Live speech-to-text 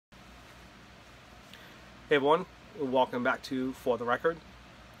Hey everyone, welcome back to For the Record.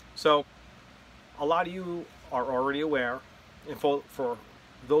 So, a lot of you are already aware, and for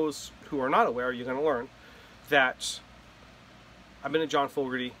those who are not aware, you're going to learn that I've been a John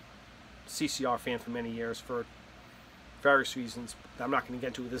Fogerty CCR fan for many years for various reasons that I'm not going to get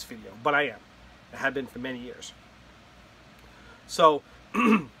into with this video, but I am. I have been for many years. So,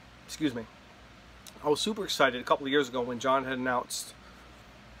 excuse me. I was super excited a couple of years ago when John had announced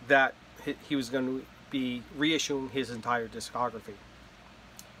that he was going to be reissuing his entire discography.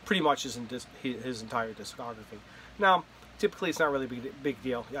 Pretty much his entire discography. Now, typically it's not really a big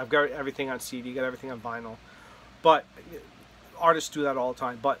deal. I've got everything on CD, got everything on vinyl. But artists do that all the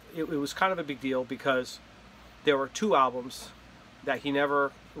time. But it was kind of a big deal because there were two albums that he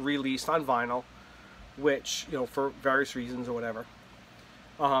never released on vinyl, which, you know, for various reasons or whatever.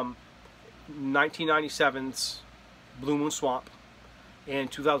 1997's Blue Moon Swamp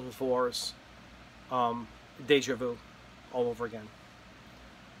and 2004's DeJa Vu all over again.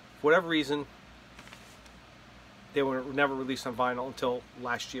 For whatever reason, they were never released on vinyl until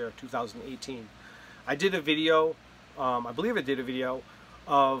last year, 2018. I did a video, I believe I did a video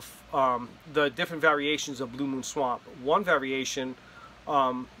of the different variations of Blue Moon Swamp. One variation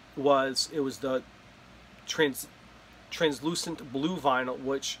was the translucent blue vinyl,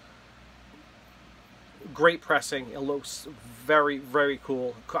 which great pressing. It looks very, very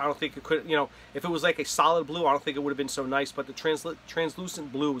cool. I don't think it could, you know, if it was like a solid blue, I don't think it would have been so nice, but the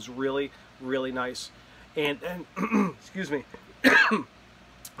translucent blue was really, really nice. And excuse me.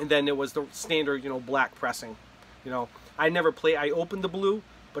 And then there was the standard, you know, black pressing. You know, I opened the blue,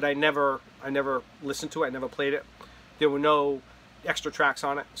 but I never listened to it. I never played it. There were no extra tracks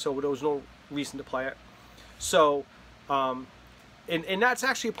on it, so there was no reason to play it. So, and that's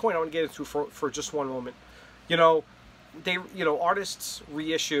actually a point I want to get into for just one moment. You know, artists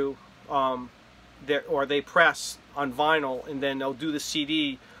reissue or they press on vinyl, and then they'll do the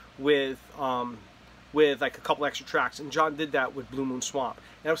CD with like a couple extra tracks. And John did that with Blue Moon Swamp,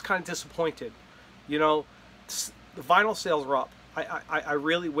 and I was kind of disappointed. You know, the vinyl sales were up. I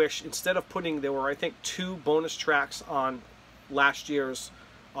really wish, instead of putting, there were I think 2 bonus tracks on last year's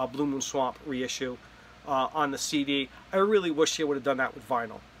Blue Moon Swamp reissue. On the CD, I really wish they would have done that with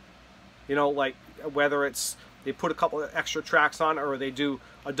vinyl. You know, like whether it's they put a couple of extra tracks on, or they do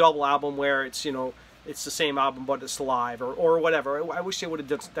a double album where it's, you know, it's the same album but it's live, or whatever. I wish they would have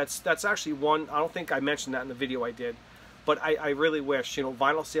done. That's actually one. I don't think I mentioned that in the video I did, but I really wish, you know,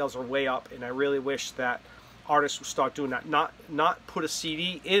 vinyl sales are way up, and I really wish that artists would start doing that. Not put a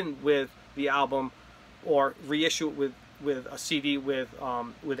CD in with the album, or reissue it with a CD with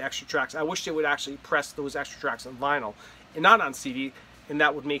extra tracks. I wish they would actually press those extra tracks on vinyl and not on CD, and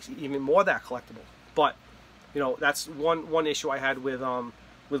that would make it even more that collectible. But, you know, that's one issue I had with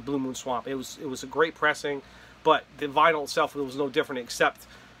Blue Moon Swamp. It was a great pressing, but the vinyl itself was no different, except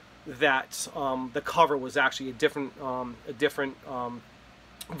that the cover was actually a different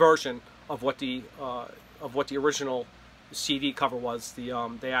version of what the original CD cover was.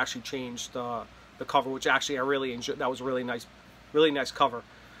 They actually changed the cover, which actually I really enjoyed. That was a really nice cover.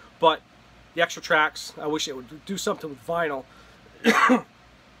 But the extra tracks, I wish it would do something with vinyl.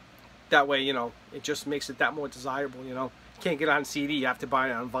 That way, you know, it just makes it that more desirable. You know, you can't get it on CD, you have to buy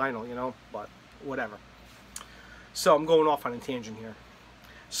it on vinyl. You know, but whatever. So I'm going off on a tangent here.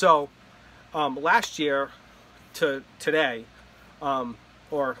 So last year to today,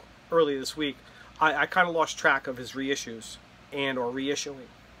 or early this week, I kind of lost track of his reissues or reissuing.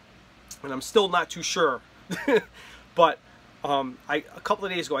 And I'm still not too sure. But a couple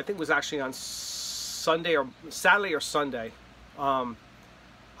of days ago, I think it was actually on Saturday or Sunday,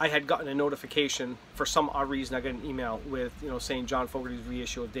 I had gotten a notification. For some odd reason, I got an email with, you know, saying John Fogerty's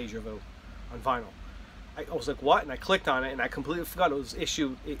reissue of DeJa Vu on vinyl. I was like, what? And I clicked on it, and I completely forgot it was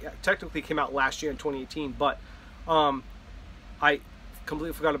issued. It technically came out last year in 2018, but I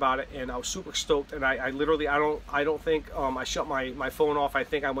completely forgot about it, and I was super stoked. And I literally, I don't think I shut my phone off. I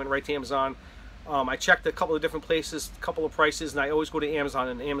think I went right to Amazon. I checked a couple of different places, a couple of prices, and I always go to Amazon,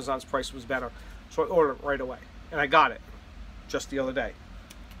 and Amazon's price was better, so I ordered it right away, and I got it just the other day.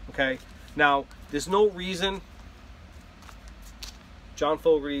 Okay, now there's no reason. John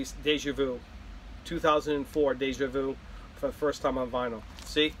Fogerty's DeJa Vu, 2004 DeJa Vu, for the first time on vinyl.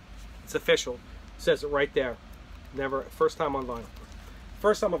 See, it's official. It says it right there. Never, first time on vinyl.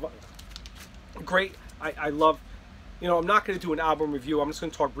 First time on vinyl. Great. I love. You know, I'm not going to do an album review. I'm just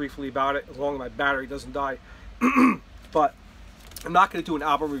going to talk briefly about it, as long as my battery doesn't die. But I'm not going to do an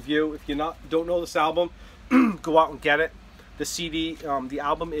album review. If you don't know this album, go out and get it. The CD, the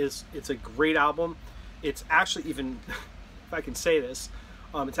album it's a great album. It's actually even, if I can say this,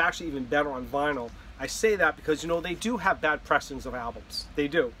 it's actually even better on vinyl. I say that because, you know, they do have bad pressings of albums. They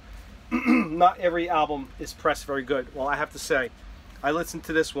do. Not every album is pressed very good. Well, I have to say, I listened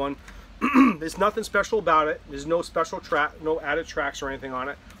to this one. There's nothing special about it. There's no special track, no added tracks or anything on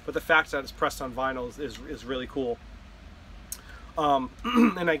it. But the fact that it's pressed on vinyl is really cool.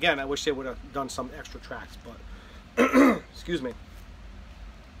 And again, I wish they would have done some extra tracks, but excuse me.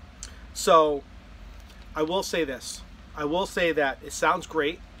 So I will say this. I will say that it sounds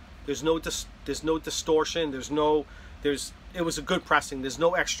great. There's no distortion. It was a good pressing. There's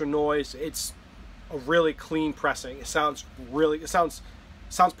no extra noise. It's a really clean pressing. It sounds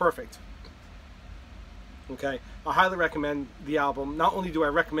perfect. Okay, I highly recommend the album. Not only do I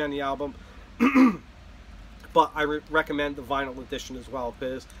recommend the album, but I recommend the vinyl edition as well,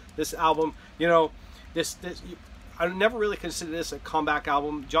 because this album, you know, I never really considered this a comeback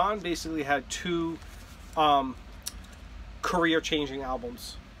album. John basically had two career-changing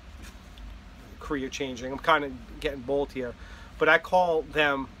albums. Career-changing. I'm kind of getting bold here, but I call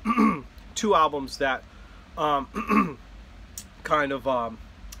them two albums that kind of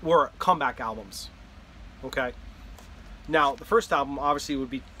were comeback albums. Okay. Now, the first album obviously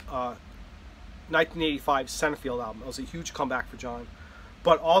would be 1985 Centerfield album. It was a huge comeback for John,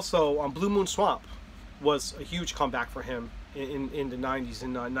 but also Blue Moon Swamp was a huge comeback for him in the 90s,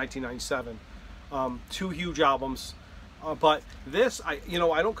 in 1997. Two huge albums, but this, I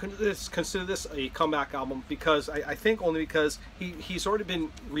don't consider this a comeback album, because I think only because he's already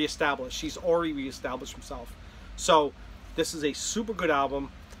been reestablished. He's already reestablished himself. So this is a super good album.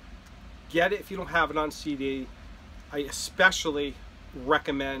 Get it if you don't have it on CD. I especially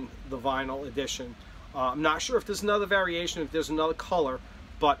recommend the vinyl edition. I'm not sure if there's another variation, if there's another color,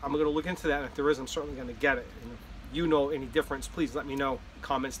 but I'm going to look into that, and if there is, I'm certainly going to get it. And if you know any difference, please let me know.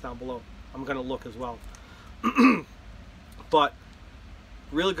 Comments down below. I'm going to look as well. But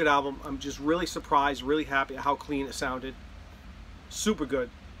really good album. I'm just really surprised, really happy at how clean it sounded. Super good.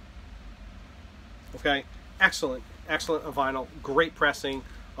 Okay, excellent on vinyl. Great pressing.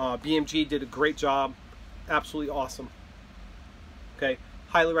 BMG did a great job. Absolutely awesome. Okay,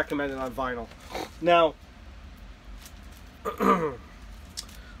 highly recommended on vinyl. Now,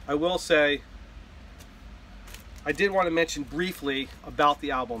 I will say, I did want to mention briefly about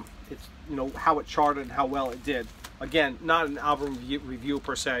the album. It's, you know, how it charted and how well it did. Again, not an album review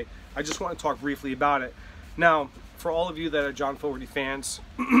per se. I just want to talk briefly about it. Now, for all of you that are John Fogerty fans,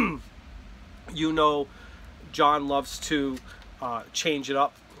 you know John loves to change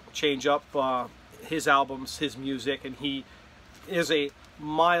up his albums, his music, and he is a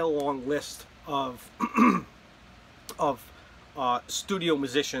mile-long list of studio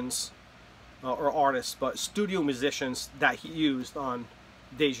musicians or artists, but studio musicians that he used on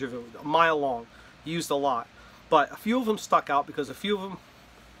DeJa Vu. A mile long. He used a lot, but a few of them stuck out because a few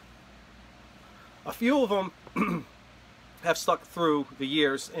of them have stuck through the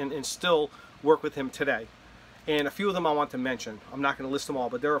years and still work with him today. And a few of them I want to mention. I'm not going to list them all,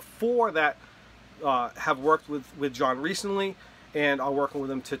 but there are 4 that have worked with John recently and are working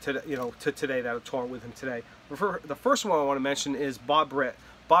with him to today, that are touring with him today. The first one I want to mention is Bob Britt.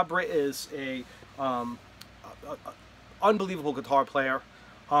 Bob Britt is a unbelievable guitar player.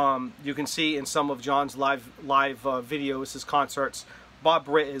 You can see in some of John's live videos, his concerts. Bob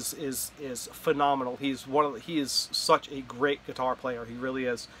Britt is phenomenal. He is such a great guitar player. He really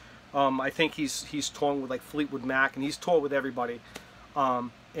is. I think he's touring with like Fleetwood Mac, and he's toured with everybody.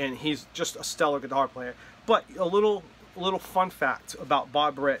 And he's just a stellar guitar player. But a little fun fact about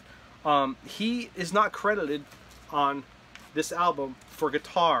Bob Britt: he is not credited on this album for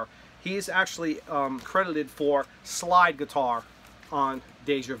guitar. He is actually credited for slide guitar on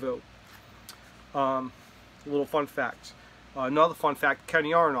DeJa Vu. A little fun fact. Another fun fact: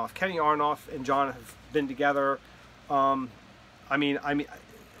 Kenny Aronoff. Kenny Aronoff and John have been together. I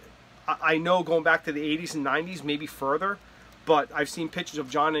know going back to the 80s and 90s, maybe further, but I've seen pictures of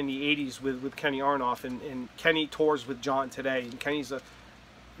John in the 80s with Kenny Aronoff, and Kenny tours with John today. And Kenny's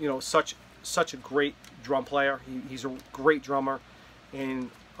such a great drum player. He's a great drummer,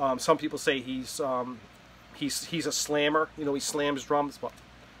 and some people say he's a slammer. You know, he slams drums, but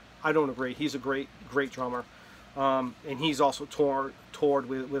I don't agree. He's a great drummer, and he's also toured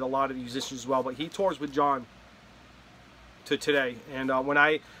with a lot of musicians as well. But he tours with John to today. And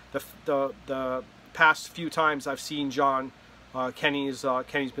when the past few times I've seen John, Kenny's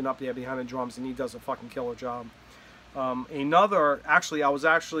been up there behind the drums, and he does a fucking killer job. Actually,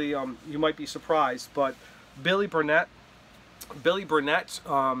 you might be surprised, but Billy Burnett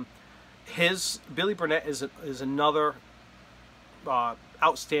is another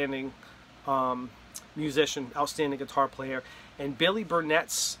outstanding musician, outstanding guitar player, and Billy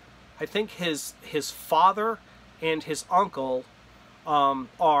Burnett's I think his father and his uncle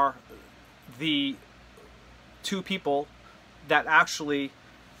are the two people that actually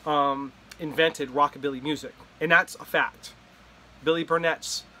invented rockabilly music, and that's a fact. Billy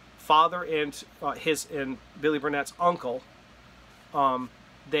Burnett's father and Billy Burnett's uncle,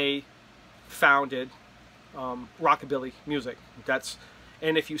 they founded rockabilly music.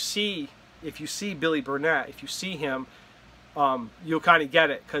 And if you see Billy Burnett, if you see him, you'll kind of get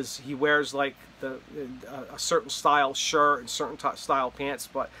it, because he wears like a certain style shirt and certain style pants,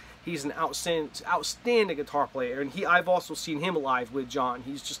 but he's an outstanding guitar player. And I've also seen him live with John.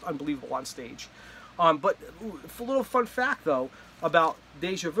 He's just unbelievable on stage. But a little fun fact though about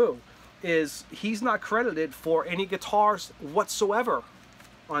DeJa Vu is he's not credited for any guitars whatsoever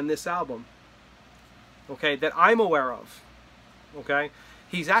on this album, okay, that I'm aware of. Okay,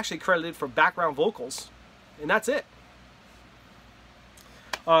 he's actually credited for background vocals, and that's it.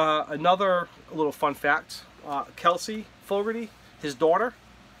 Another little fun fact, Kelsey Fogerty, his daughter,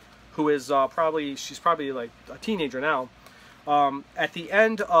 who is she's probably like a teenager now, at the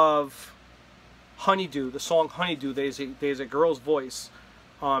end of Honeydew, the song Honeydew, there's a girl's voice,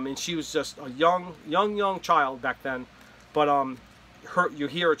 and she was just a young child back then, but you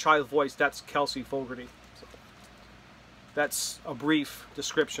hear a child's voice, that's Kelsey Fogerty. So that's a brief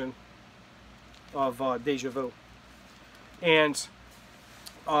description of DeJa Vu. And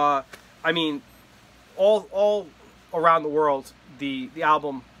I mean, all around the world, the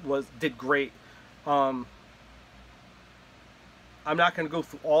album did great. I'm not going to go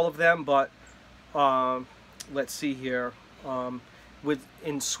through all of them, but let's see here.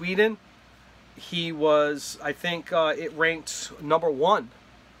 In Sweden, he was, I think it ranked #1.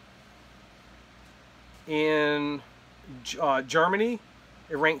 In Germany,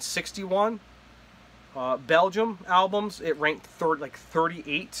 it ranked 61. Belgium albums, it ranked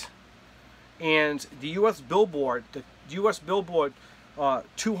 38. And the U.S. Billboard,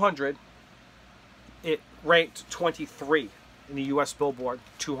 200, it ranked 23 in the U.S. Billboard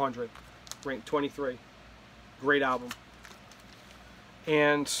 200, ranked 23. Great album.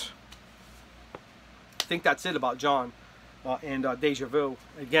 And I think that's it about John and DeJa Vu.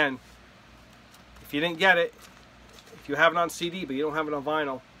 Again, if you didn't get it, if you have it on CD but you don't have it on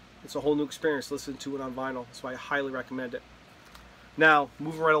vinyl, it's a whole new experience. Listen to it on vinyl. That's why I highly recommend it. Now,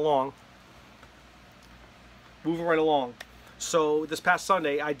 moving right along. So this past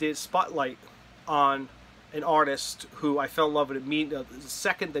Sunday, I did Spotlight on an artist who I fell in love with. The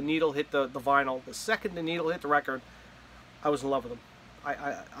second the needle hit the vinyl, the second the needle hit the record, I was in love with him.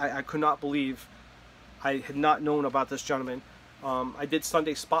 I could not believe I had not known about this gentleman. I did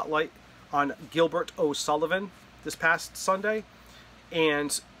Sunday Spotlight on Gilbert O'Sullivan this past Sunday,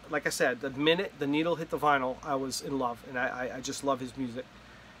 and like I said, the minute the needle hit the vinyl, I was in love, and I just love his music.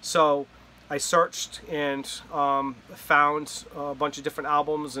 So I searched and found a bunch of different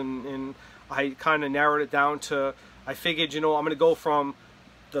albums, and I kind of narrowed it down to, I figured, I'm going to go from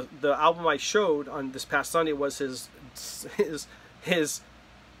the album I showed on this past Sunday was his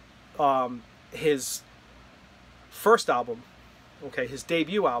first album, okay, his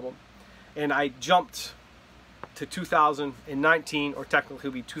debut album, and I jumped to 2019, or technically it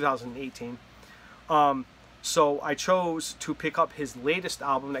would be 2018. So I chose to pick up his latest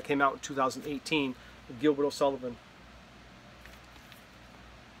album that came out in 2018, Gilbert O'Sullivan.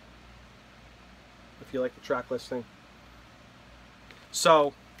 If you like the track listing.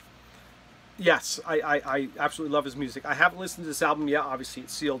 So, yes, I absolutely love his music. I haven't listened to this album yet, obviously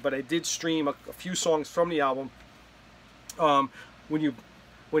it's sealed, but I did stream a few songs from the album. When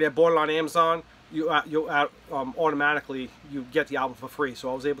I bought it on Amazon, automatically you get the album for free.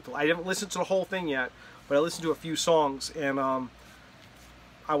 So I was able to. I didn't listen to the whole thing yet, but I listened to a few songs, and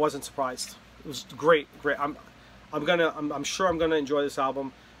I wasn't surprised. It was great. I'm sure I'm gonna enjoy this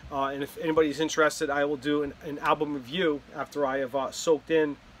album. And if anybody's interested, I will do an album review after I have soaked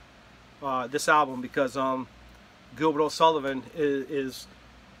in this album, because Gilbert O'Sullivan is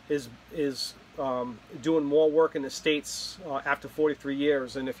doing more work in the States after 43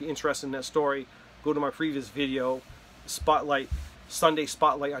 years. And if you're interested in that story, go to my previous video, Sunday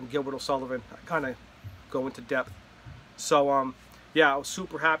Spotlight on Gilbert O'Sullivan. I kind of go into depth. So yeah, I was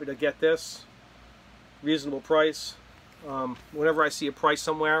super happy to get this. Reasonable price. Whenever I see a price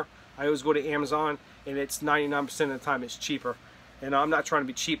somewhere, I always go to Amazon, and it's 99% of the time it's cheaper. And I'm not trying to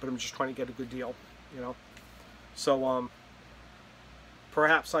be cheap, but I'm just trying to get a good deal, So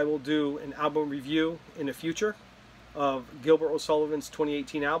perhaps I will do an album review in the future of Gilbert O'Sullivan's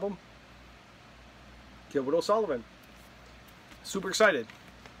 2018 album, Gilbert O'Sullivan. Super excited.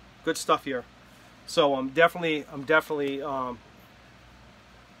 Good stuff here. So I'm definitely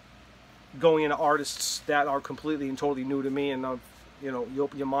going into artists that are completely and totally new to me, and you know, you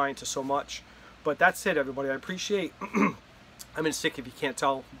open your mind to so much. But that's it, everybody. I appreciate. I've been sick, if you can't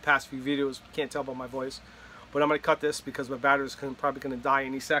tell. The past few videos, you can't tell by my voice. But I'm gonna cut this because my battery's probably gonna die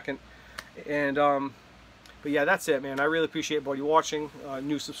any second. And but yeah, that's it, man. I really appreciate everybody watching,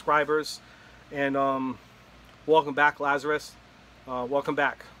 new subscribers, and welcome back, Lazerrus. Welcome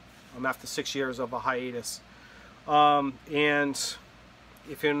back. After 6 years of a hiatus. And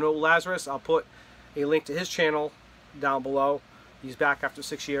if you know Lazerrus, I'll put a link to his channel down below. He's back after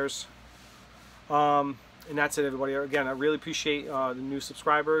 6 years. And that's it, everybody. Again, I really appreciate the new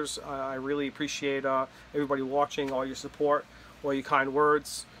subscribers. I really appreciate everybody watching, all your support, all your kind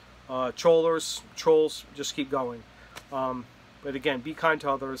words. Trolls, just keep going. But again, be kind to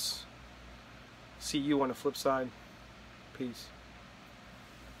others. See you on the flip side. Peace.